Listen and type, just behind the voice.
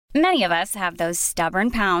Many of us have those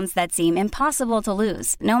stubborn pounds that seem impossible to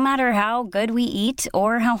lose, no matter how good we eat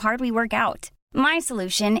or how hard we work out. My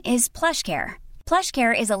solution is PlushCare.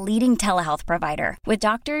 PlushCare is a leading telehealth provider with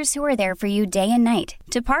doctors who are there for you day and night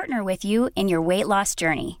to partner with you in your weight loss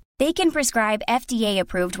journey. They can prescribe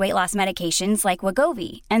FDA-approved weight loss medications like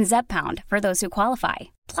Wegovy and Zepbound for those who qualify.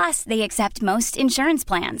 Plus, they accept most insurance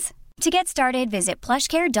plans. To get started, visit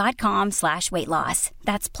plushcare.com/weightloss.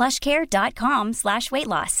 That's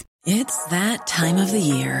plushcare.com/weightloss. It's that time of the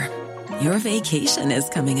year. Your vacation is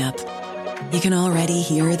coming up. You can already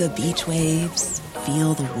hear the beach waves,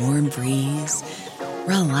 feel the warm breeze,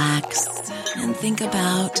 relax, and think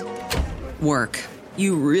about work.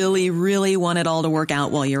 You really, really want it all to work out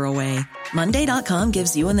while you're away. Monday.com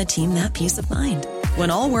gives you and the team that peace of mind. When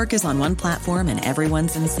all work is on one platform and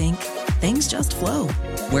everyone's in sync, things just flow.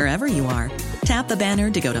 Wherever you are, tap the banner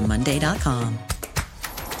to go to Monday.com.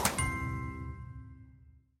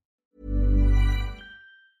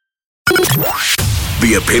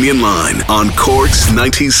 The Opinion Line on Cork's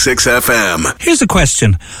 96 FM. Here's a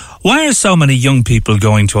question. Why are so many young people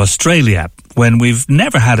going to Australia when we've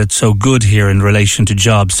never had it so good here in relation to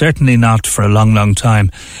jobs? Certainly not for a long, long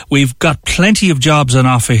time. We've got plenty of jobs on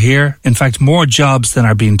offer here. In fact, more jobs than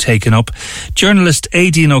are being taken up. Journalist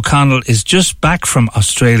Aideen O'Connell is just back from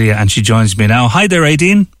Australia and she joins me now. Hi there,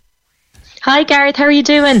 Aideen. Hi Gareth, how are you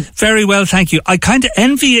doing? Very well, thank you. I kind of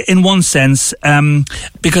envy you in one sense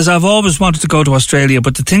because I've always wanted to go to Australia,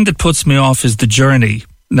 but the thing that puts me off is the journey.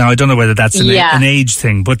 Now, I don't know whether that's an age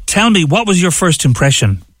thing, but tell me, what was your first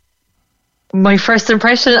impression? My first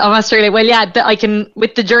impression of Australia? Well,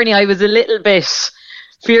 with the journey, I was a little bit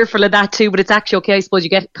fearful of that too, but it's actually okay. I suppose you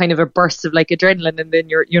get kind of a burst of like adrenaline and then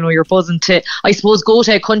you're buzzing to, I suppose, go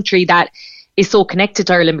to a country that is so connected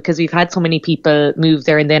to Ireland because we've had so many people move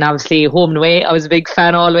there, and then obviously home and away. I was a big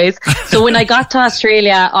fan always. So when I got to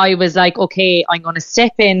Australia, I was like, okay, I'm going to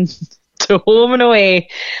step in to home and away.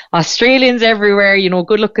 Australians everywhere,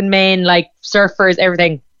 good looking men, like surfers,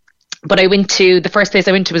 everything. But the first place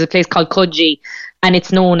I went to was a place called Coogee, and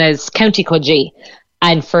it's known as County Coogee.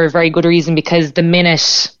 And for a very good reason, because the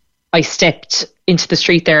minute I stepped into the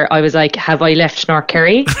street there, I was like, have I left North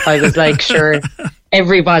Kerry? I was like, sure,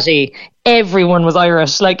 everyone was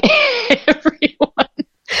Irish, like everyone.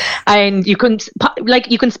 And you can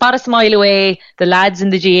spot us a mile away, the lads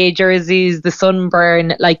in the GA jerseys, the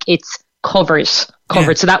sunburn, like it's covered.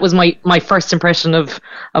 Yeah. So that was my first impression of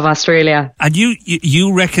Australia. And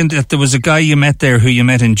you reckoned that there was a guy you met there who you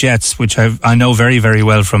met in Jets, which I know very, very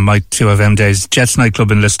well from my 2FM days, Jets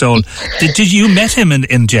nightclub in Listowel. Did you met him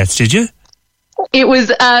in Jets, did you? It was,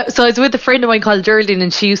 so I was with a friend of mine called Geraldine,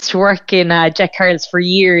 and she used to work in Jack Carroll's for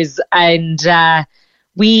years. And I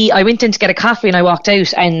went in to get a coffee and I walked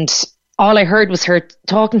out, and all I heard was her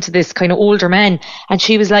talking to this kind of older man. And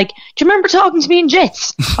she was like, do you remember talking to me in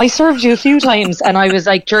Jets? I served you a few times. And I was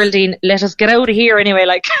like, Geraldine, let us get out of here anyway.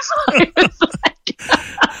 Like, so I was like,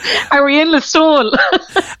 are we in Listowel?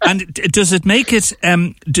 And does it make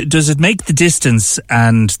the distance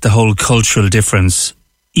and the whole cultural difference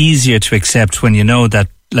easier to accept when you know that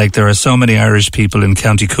like there are so many Irish people in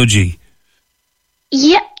County Coogee?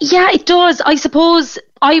 Yeah, it does. I suppose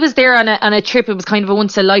I was there on a trip. It was kind of a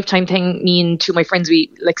once in a lifetime thing. Me and two of my friends, we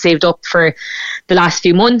like saved up for the last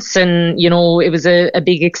few months, and it was a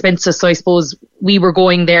big expense. So I suppose we were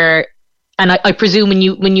going there. And I presume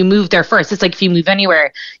when you move there first, it's like if you move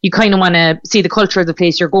anywhere, you kind of want to see the culture of the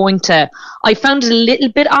place you're going to. I found it a little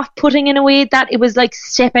bit off-putting in a way that it was like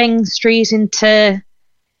stepping straight into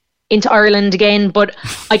Ireland again, but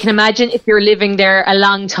I can imagine if you're living there a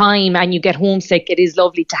long time and you get homesick, it is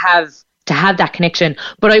lovely to have that connection.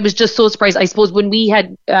 But I was just so surprised. I suppose when we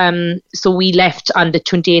had, so we left on the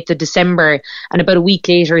 28th of December, and about a week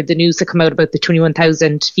later, the news had come out about the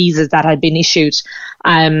 21,000 visas that had been issued.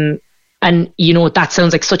 And that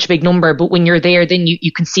sounds like such a big number, but when you're there, then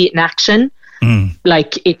you can see it in action.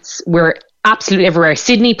 Like we're absolutely everywhere.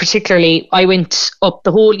 Sydney particularly, I went up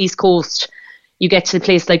the whole East Coast. You get to a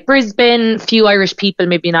place like Brisbane, few Irish people,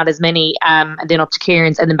 maybe not as many, and then up to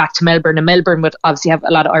Cairns and then back to Melbourne. And Melbourne would obviously have a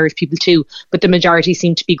lot of Irish people too, but the majority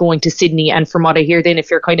seem to be going to Sydney. And from what I hear then, if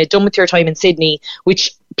you're kind of done with your time in Sydney,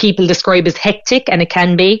 which people describe as hectic, and it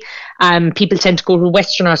can be, people tend to go to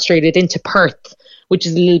Western Australia, then to Perth, which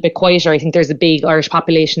is a little bit quieter. I think there's a big Irish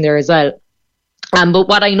population there as well. But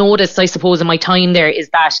what I noticed, I suppose, in my time there is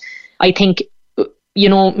that I think,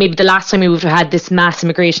 maybe the last time we would have had this mass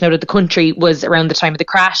immigration out of the country was around the time of the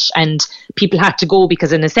crash, and people had to go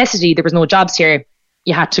because of necessity. There was no jobs here.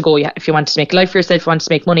 You had to go if you wanted to make a life for yourself, if you wanted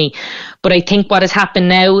to make money. But I think what has happened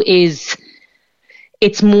now is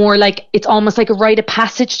it's more like, it's almost like a rite of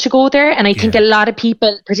passage to go there. And I think a lot of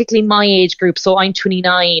people, particularly my age group, so I'm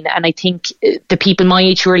 29, and I think the people my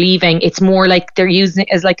age who are leaving, it's more like they're using it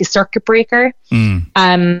as like a circuit breaker.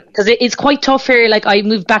 Because it's quite tough here. Like, I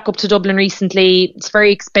moved back up to Dublin recently. It's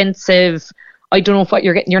very expensive. I don't know if what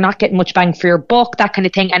you're getting, you're not getting much bang for your buck, that kind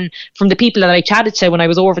of thing. And from the people that I chatted to when I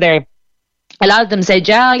was over there, a lot of them said,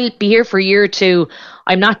 yeah, I'll be here for a year or two.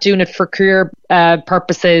 I'm not doing it for career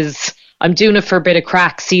purposes. I'm doing it for a bit of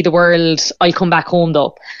crack, see the world. I'll come back home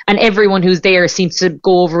though. And everyone who's there seems to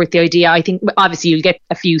go over with the idea. I think obviously you'll get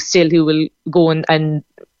a few still who will go and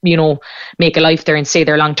you know, make a life there and stay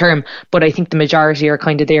there long term. But I think the majority are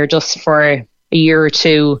kind of there just for a year or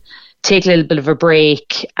two, take a little bit of a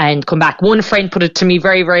break and come back. One friend put it to me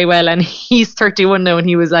very, very well, and he's 31 now, and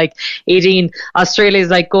he was like, 18, Australia is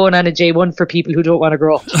like going on a J1 for people who don't want to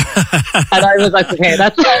grow up. And I was like, okay,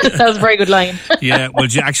 that was a very good line. Yeah, well,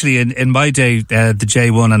 actually, in my day, the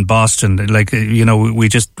J1 and Boston, like, you know, we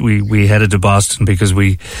headed to Boston because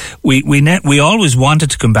we always wanted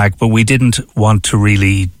to come back, but we didn't want to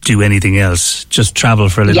really do anything else, just travel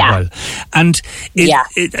for a little while. And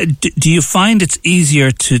do you find it's easier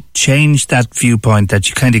to change that viewpoint, that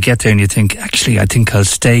you kind of get there and you think, actually, I think I'll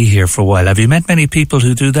stay here for a while? Have you met many people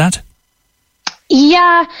who do that?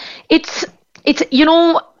 Yeah, it's you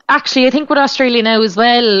know, actually, I think with Australia now as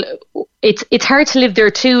well, it's hard to live there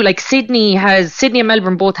too. Like Sydney and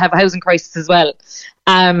Melbourne both have a housing crisis as well.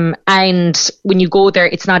 And when you go there,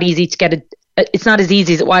 it's not easy to get it's not as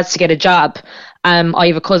easy as it was to get a job. I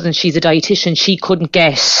have a cousin, she's a dietitian. She couldn't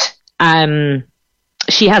get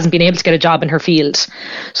she hasn't been able to get a job in her field,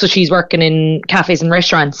 so she's working in cafes and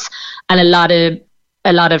restaurants. And a lot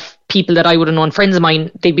of people that I would have known, friends of mine,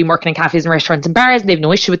 they've been working in cafes and restaurants and bars, and they've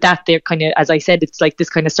no issue with that. They're kind of, as I said, it's like this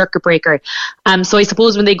kind of circuit breaker. So I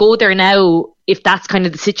suppose when they go there now, if that's kind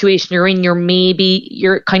of the situation you're in,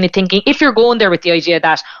 you're kind of thinking, if you're going there with the idea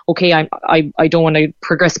that, okay, I don't want to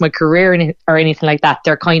progress my career or anything like that,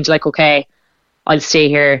 they're kind of like, okay, I'll stay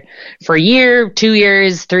here for a year, 2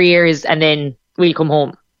 years, 3 years, and then we'll come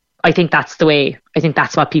home. I think that's the way. I think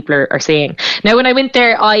that's what people are saying. Now, when I went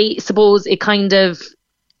there, I suppose it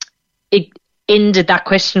ended that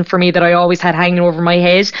question for me that I always had hanging over my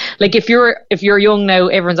head. Like, if you're young now,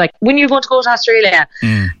 everyone's like, when are you going to go to Australia?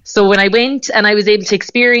 So when I went and I was able to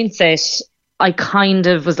experience it, I kind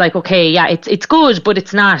of was like, okay, yeah, it's good, but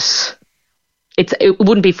it's not. It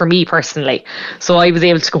wouldn't be for me personally. So I was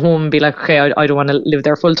able to go home and be like, okay, I don't want to live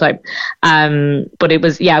there full time. But it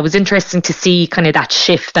was interesting to see kind of that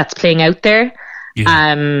shift that's playing out there.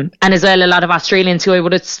 Yeah. And as well, a lot of Australians who I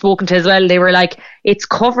would have spoken to as well, they were like, it's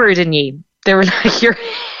covered in you. They were like,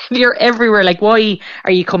 you're everywhere. Like, why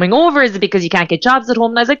are you coming over? Is it because you can't get jobs at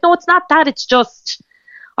home? And I was like, no, it's not that. It's just,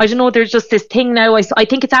 I don't know. There's just this thing now. I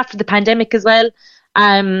think it's after the pandemic as well.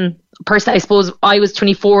 Personally, I suppose I was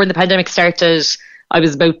 24 when the pandemic started. I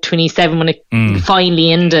was about 27 when it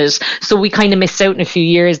finally ended. So we kind of missed out in a few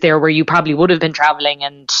years there where you probably would have been travelling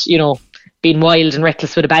and, you know, being wild and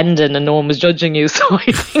reckless with abandon and no one was judging you. So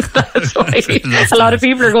I think that's why a lot of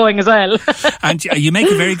people are going as well. And you make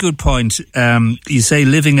a very good point. You say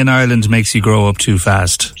living in Ireland makes you grow up too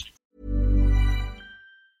fast.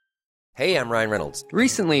 Hey, I'm Ryan Reynolds.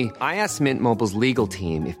 Recently, I asked Mint Mobile's legal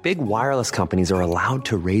team if big wireless companies are allowed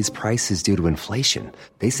to raise prices due to inflation.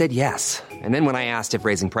 They said yes. And then when I asked if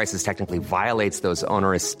raising prices technically violates those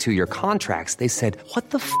onerous 2-year contracts, they said,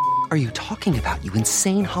 what the f*** are you talking about, you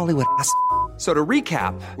insane Hollywood ass f- So to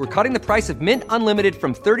recap, we're cutting the price of Mint Unlimited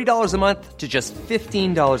from $30 a month to just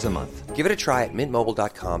 $15 a month. Give it a try at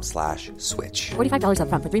mintmobile.com/switch. $45 up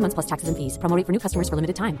front for 3 months plus taxes and fees. Promo rate for new customers for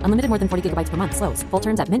limited time. Unlimited more than 40 gigabytes per month. Slows full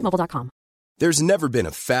terms at mintmobile.com. There's never been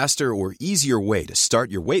a faster or easier way to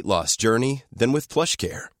start your weight loss journey than with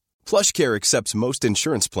PlushCare. PlushCare accepts most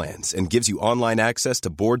insurance plans and gives you online access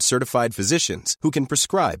to board-certified physicians who can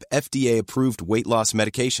prescribe FDA-approved weight loss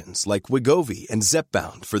medications like Wegovy and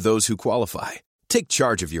Zepbound for those who qualify. Take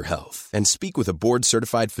charge of your health and speak with a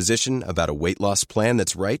board-certified physician about a weight loss plan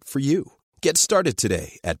that's right for you. Get started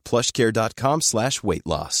today at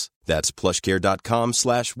plushcare.com/weightloss. That's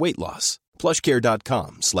plushcare.com/weightloss.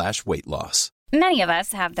 plushcare.com/weightloss. Many of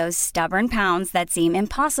us have those stubborn pounds that seem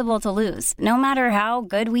impossible to lose, no matter how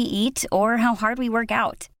good we eat or how hard we work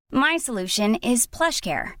out. My solution is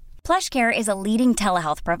PlushCare. PlushCare is a leading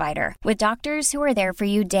telehealth provider with doctors who are there for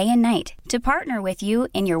you day and night to partner with you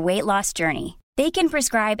in your weight loss journey. They can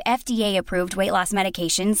prescribe FDA-approved weight loss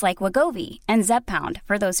medications like Wegovy and Zepbound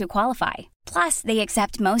for those who qualify. Plus, they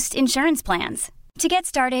accept most insurance plans. To get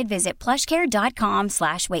started, visit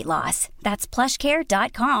plushcare.com/weightloss. That's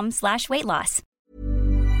plushcare.com/weightloss.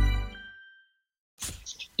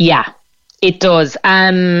 Yeah. It does.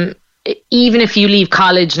 Even if you leave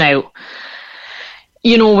college now,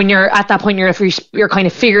 you know, when you're at that point, you're kind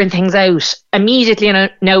of figuring things out immediately.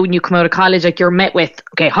 Now when you come out of college, like, you're met with,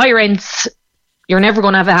 okay, high rents, you're never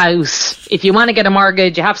going to have a house. If you want to get a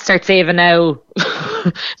mortgage, you have to start saving now.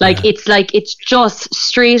 It's just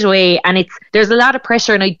straight away, and there's a lot of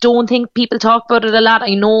pressure, and I don't think people talk about it a lot.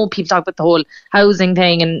 I know people talk about the whole housing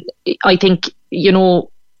thing, and I think, you know,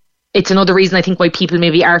 it's another reason I think why people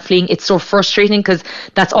maybe are fleeing. It's so frustrating because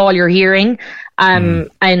that's all you're hearing. And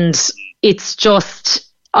it's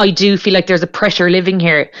just, I do feel like there's a pressure living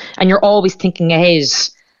here, and you're always thinking ahead.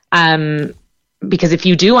 Because if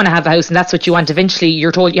you do want to have a house and that's what you want eventually,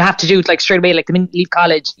 you're told you have to do it like straight away. Like, the minute you leave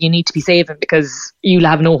college, you need to be saving because you'll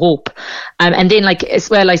have no hope. And then, like, as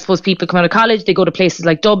well, I suppose people come out of college, they go to places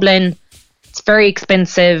like Dublin. It's very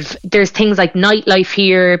expensive. There's things like nightlife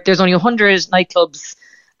here. There's only 100 nightclubs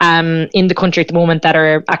in the country at the moment that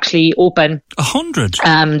are actually open. 100?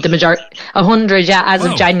 100, yeah, as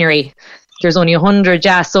of January. There's only 100,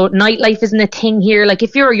 yeah. So nightlife isn't a thing here. Like,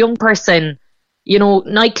 if you're a young person, you know,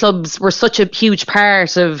 nightclubs were such a huge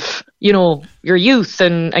part of, you know, your youth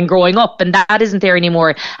and growing up, and that isn't there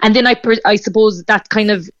anymore. And then I suppose that kind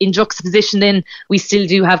of in juxtaposition, then we still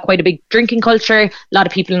do have quite a big drinking culture. A lot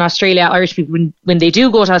of people in Australia, Irish people, when they do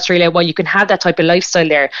go to Australia, while you can have that type of lifestyle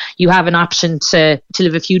there, you have an option to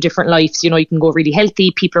live a few different lives. You know, you can go really healthy.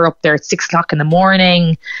 People are up there at 6 o'clock in the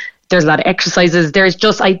morning. There's a lot of exercises. There's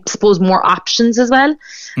just, I suppose, more options as well.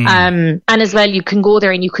 And as well, you can go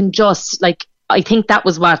there and you can just, like, I think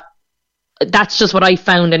that's just what I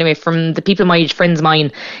found anyway from the people my age, friends of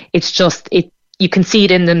mine. It's just, you can see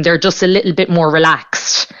it in them. They're just a little bit more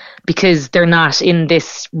relaxed because they're not in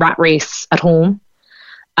this rat race at home.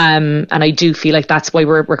 And I do feel like that's why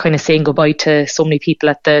we're kind of saying goodbye to so many people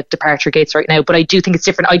at the departure gates right now. But I do think it's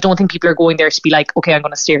different. I don't think people are going there to be like, okay, I'm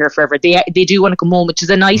going to stay here forever. They do want to come home, which is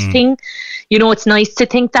a nice thing. You know, it's nice to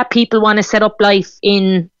think that people want to set up life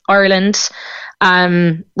in Ireland.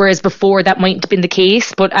 Whereas before that mightn't have been the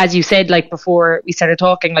case. But as you said, like, before we started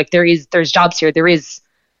talking, like, there's jobs here. There is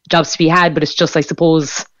jobs to be had, but it's just, I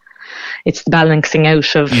suppose, it's the balancing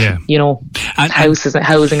out of, you know,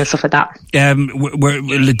 housing and stuff like that.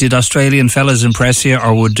 Did Australian fellas impress you,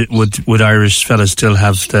 or would Irish fellas still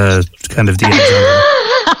have the kind of the edge on them?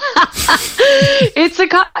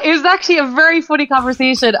 It was actually a very funny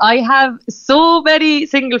conversation. I have so many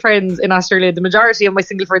single friends in Australia. The majority of my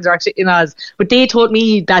single friends are actually in Oz, but they told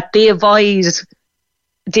me that they avoid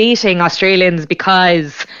dating Australians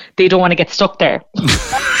because they don't want to get stuck there.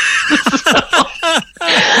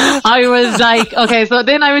 I was like, okay, so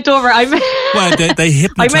then I went over. Well, they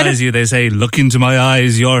hypnotise you. They say, look into my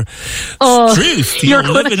eyes, you're truth. You're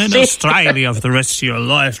living in Australia for the rest of your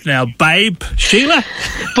life now, babe. Sheila?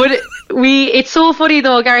 But it's so funny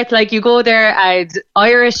though, Gareth, like, you go there and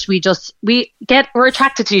Irish, we're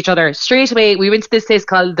attracted to each other straight away. We went to this place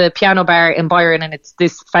called the Piano Bar in Byron, and it's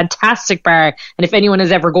this fantastic bar, and if anyone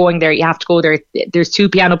is ever going there, you have to go there. There's 2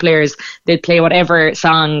 piano players. They'll play whatever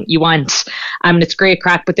song you want, and it's great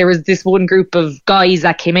crack. But there was this one group of guys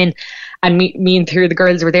that came in, and me and 3 of the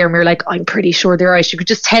girls were there, and we were like, I'm pretty sure they're Irish. You could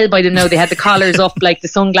just tell by them now. They had the collars up, like the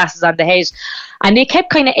sunglasses on the head, and they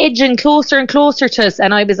kept kind of edging closer and closer to us.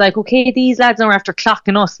 And I was like, okay, these lads are after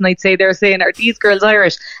clocking us. And I'd say they're saying, are these girls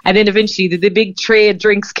Irish? And then eventually the big tray of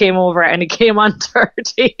drinks came over, and it came onto our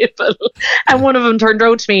table. And one of them turned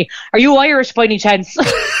around to me, are you Irish by any chance?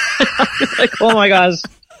 I was like, oh my God.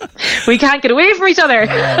 We can't get away from each other. Oh,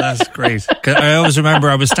 that's great. I always remember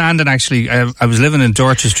I was standing, actually, I was living in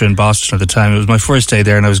Dorchester in Boston at the time. It was my first day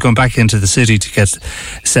there, and I was going back into the city to get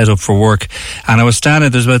set up for work. And I was standing,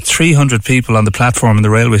 there's about 300 people on the platform in the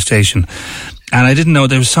railway station. And I didn't know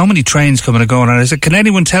there were so many trains coming and going. And I said, can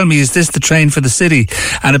anyone tell me, is this the train for the city?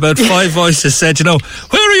 And about 5 voices said, you know,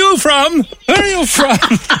 where are you from? Where are you from?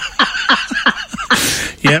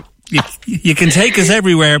 Yep. You can take us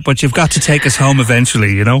everywhere, but you've got to take us home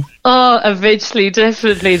eventually, you know? Oh, eventually,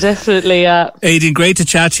 definitely, yeah. Aidan, great to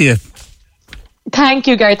chat to you. Thank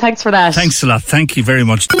you, Gary. Thanks for that. Thanks a lot. Thank you very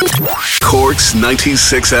much. Cork's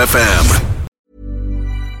 96 FM.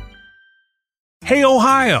 Hey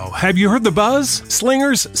Ohio, have you heard the buzz?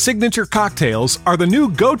 Slinger's signature cocktails are the new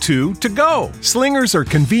go-to to go. Slingers are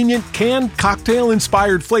convenient canned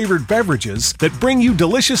cocktail-inspired flavored beverages that bring you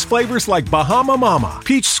delicious flavors like Bahama Mama,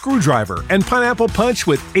 Peach Screwdriver, and Pineapple Punch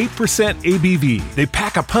with 8% ABV. They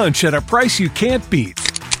pack a punch at a price you can't beat.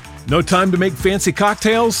 No time to make fancy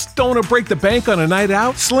cocktails? Don't want to break the bank on a night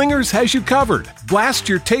out? Slingers has you covered. Blast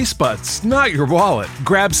your taste buds, not your wallet.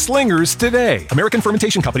 Grab Slingers today. American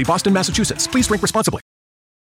Fermentation Company, Boston, Massachusetts. Please drink responsibly.